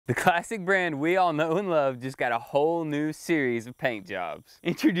The classic brand we all know and love just got a whole new series of paint jobs.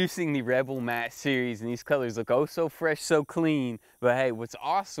 Introducing the Rebel Matte series, and these colors look oh so fresh, so clean. But hey, what's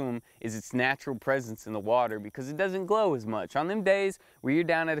awesome is its natural presence in the water because it doesn't glow as much. On them days where you're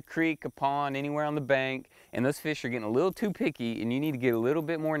down at a creek, a pond, anywhere on the bank, and those fish are getting a little too picky and you need to get a little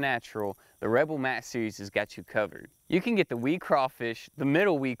bit more natural, the Rebel Matte series has got you covered. You can get the We Crawfish, the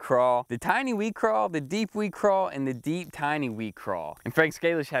middle We Crawl, the tiny We Crawl, the deep We Crawl, and the deep tiny We Crawl. And Frank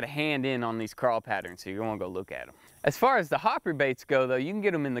Scalish had a hand in on these crawl patterns, so you're gonna go look at them. As far as the hopper baits go though, you can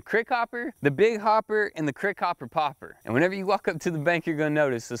get them in the Crick Hopper, the Big Hopper, and the Crick Hopper Popper. And whenever you walk up to the bank, you're gonna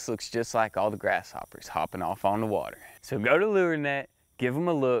notice this looks just like all the grasshoppers hopping off on the water. So go to Lurenet, give them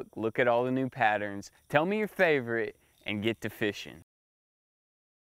a look at all the new patterns, tell me your favorite, and get to fishing.